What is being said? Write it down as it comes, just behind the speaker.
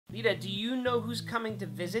Lita, do you know who's coming to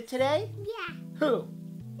visit today? Yeah. Who?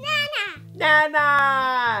 Nana.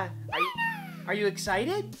 Nana! Are you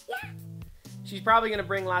excited? Yeah. She's probably gonna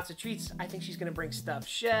bring lots of treats. I think she's gonna bring stuffed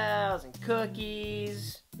shells and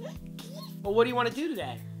cookies. Well, what do you want to do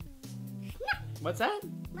today? What's that?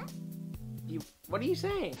 What? What are you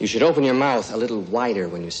saying? You should open your mouth a little wider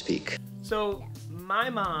when you speak. So, my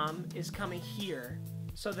mom is coming here,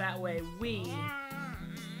 so that way we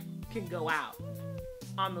can go out.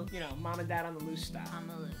 On the, mom and dad on the loose style. On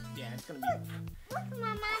the loose. Yeah, it's gonna be Look,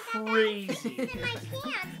 Mama. crazy. That's in my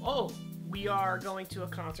pants. Oh, we are going to a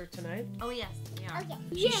concert tonight. Oh yes, we are. Okay.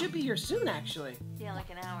 She should be here soon, actually. Yeah, like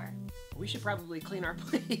an hour. We should probably clean our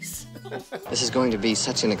place. This is going to be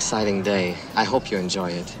such an exciting day. I hope you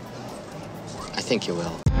enjoy it. I think you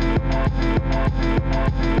will.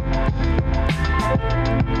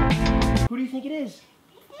 Who do you think it is?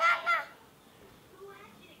 Nana.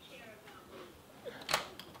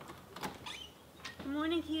 Good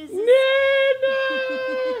morning, Hughes. Nana!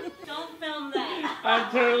 Don't film that. I'm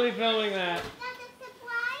totally filming that. That's a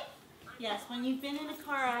surprise. Yes, when you've been in a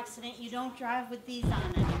car accident, you don't drive with these on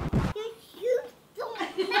anymore. You don't.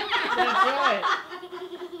 That's right.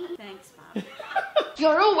 Thanks, Bob.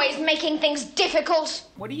 You're always making things difficult.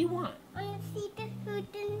 What do you want? I want to see the food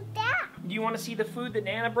in that. Do you want to see the food that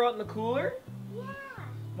Nana brought in the cooler? Yeah.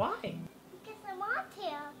 Why? Because I want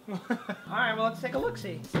to. All right, well, let's take a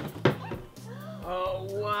look-see. Oh,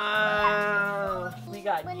 wow. We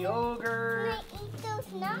got yogurt, Can I eat those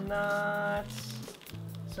nuts?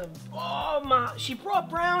 nuts, she brought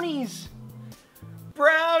brownies.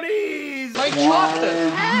 Brownies! My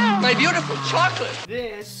chocolate! My beautiful chocolate!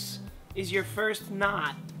 This is your first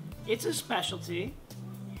knot. It's a specialty.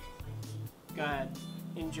 Go ahead,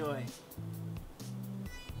 enjoy.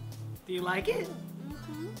 Do you like it?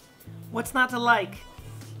 Mm-hmm. What's not to like?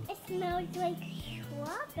 It smells like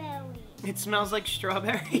strawberry. It smells like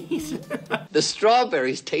strawberries. The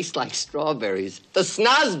strawberries taste like strawberries. The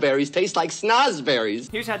snozberries taste like snozberries.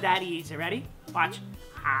 Here's how Daddy eats it. Ready? Watch.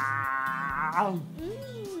 Ah.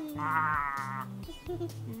 Mm. Ah.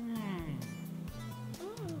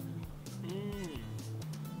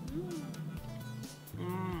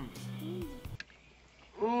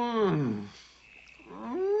 Mm.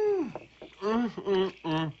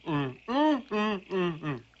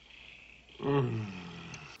 Mm.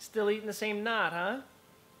 Still eating the same knot, huh?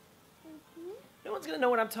 No one's gonna know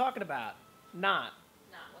what I'm talking about. Knot.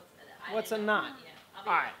 What's a knot?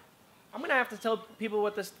 All right. I'm gonna have to tell people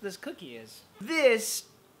what this cookie is. This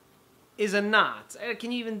is a knot.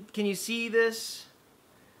 Can you see this?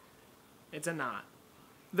 It's a knot.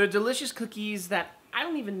 They're delicious cookies that I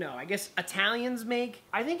don't even know. I guess Italians make.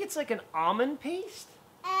 I think it's like an almond paste.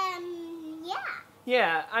 Yeah.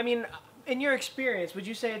 Yeah. I mean, in your experience, would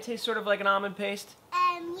you say it tastes sort of like an almond paste?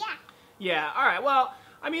 Yeah. Yeah. All right. Well,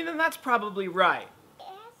 I mean, then that's probably right. It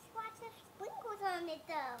has lots of sprinkles on it,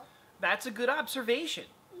 though. That's a good observation.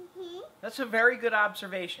 Mm-hmm. That's a very good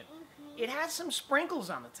observation. It has some sprinkles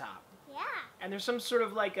on the top. Yeah. And there's some sort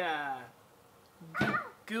of like a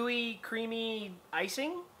gooey, creamy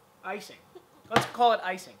icing? Icing. Let's call it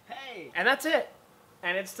icing. Hey! And that's it.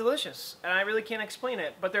 And it's delicious. And I really can't explain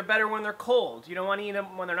it, but they're better when they're cold. You don't want to eat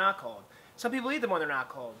them when they're not cold. Some people eat them when they're not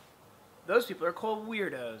cold. Those people are called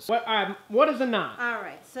weirdos. What is a knot? All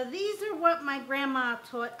right, so these are what my grandma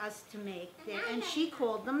taught us to make, and she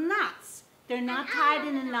called them knots. They're not tied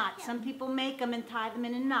in a knot. Some people make them and tie them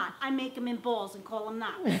in a knot. I make them in balls and call them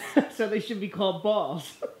knots. So they should be called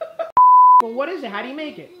balls. Well, what is it? How do you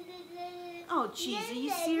make it? Oh, jeez, are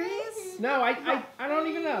you serious? No, I don't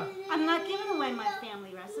even know. I'm not giving away my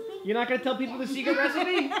family recipe. You're not going to tell people the secret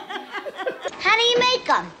recipe? How do you make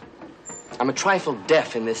them? I'm a trifle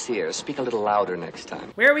deaf in this ear. Speak a little louder next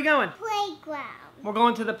time. Where are we going? Playground. We're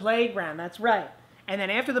going to the playground, that's right. And then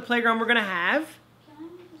after the playground, we're going to have...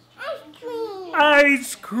 Ice cream.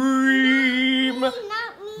 ice cream! Not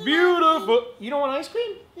me. Beautiful! You don't want ice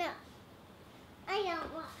cream? No. I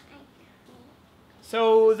don't want ice cream.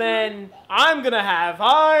 So then, I'm going to have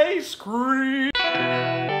ice cream!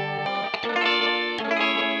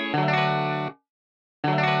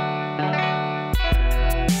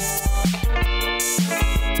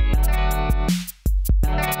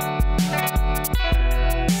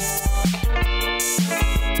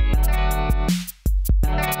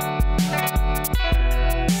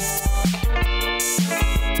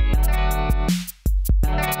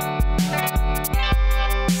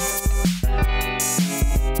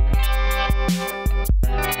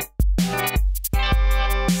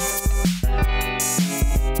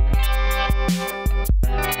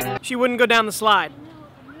 She wouldn't go down the slide.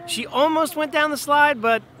 She almost went down the slide,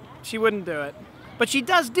 but she wouldn't do it. But she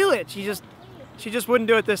does do it. She just wouldn't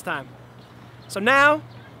do it this time. So now,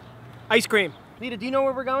 ice cream. Lita, do you know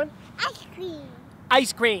where we're going? Ice cream.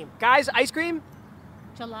 Ice cream. Guys, ice cream?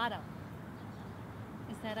 Gelato.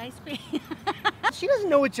 Is that ice cream? She doesn't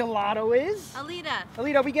know what gelato is. Alita.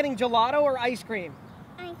 Alita, are we getting gelato or ice cream?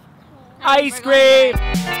 Ice cream. Ice cream!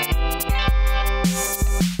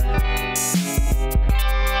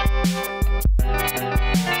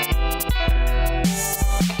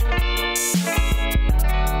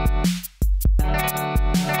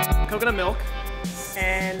 Coconut milk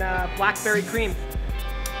and blackberry cream.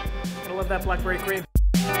 I love that blackberry cream.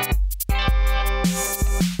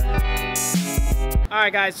 All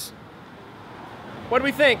right, guys. What do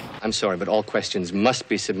we think? I'm sorry, but all questions must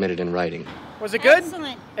be submitted in writing. Was it good?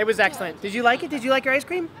 Excellent. It was excellent. Did you like it? Did you like your ice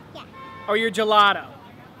cream? Yeah. Or your gelato?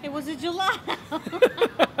 It was a gelato.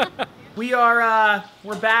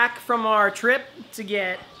 We're back from our trip to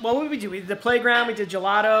get, well, what did we do? We did the playground, we did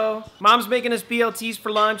gelato. Mom's making us BLTs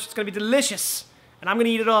for lunch. It's gonna be delicious. And I'm gonna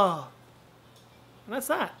eat it all. And that's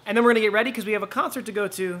that. And then we're gonna get ready because we have a concert to go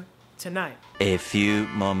to tonight. A few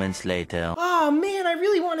moments later. Oh man, I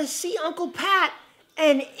really wanna see Uncle Pat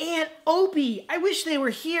and Aunt Opie. I wish they were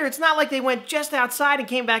here. It's not like they went just outside and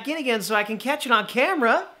came back in again so I can catch it on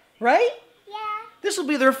camera, right? Yeah. This will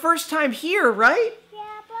be their first time here, right? Yeah,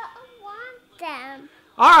 but I want them.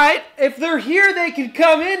 All right, if they're here, they can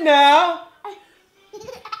come in now.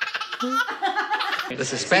 The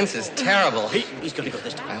suspense is terrible. He's gonna go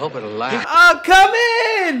this time. I hope it'll last. Oh, come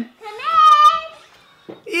in! Come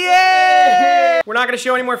in. Yay! We're not gonna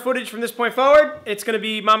show any more footage from this point forward. It's gonna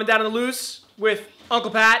be Mom and Dad on the Loose with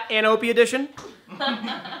Uncle Pat and Opie edition.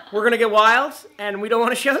 We're gonna get wild, and we don't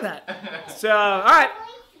want to show that. So, all right,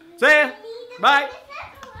 see ya. Bye.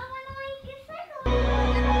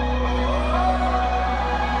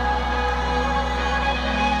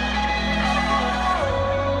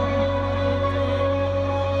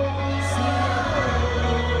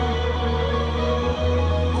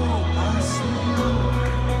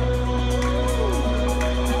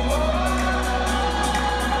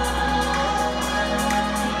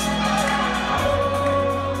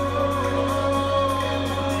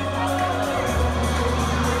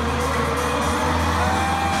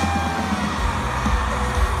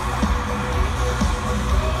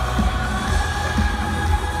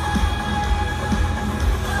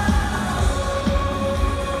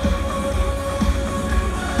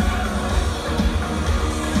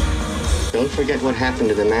 Don't forget what happened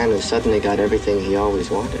to the man who suddenly got everything he always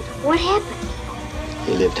wanted. What happened?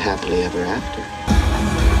 He lived happily ever after.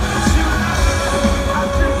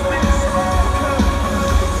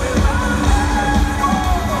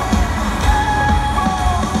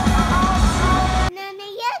 Nana,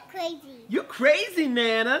 you're crazy. You crazy,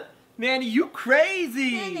 Nana. Nana, you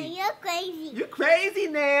crazy. Nana, you're crazy. You crazy,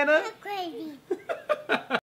 Nana. You're crazy.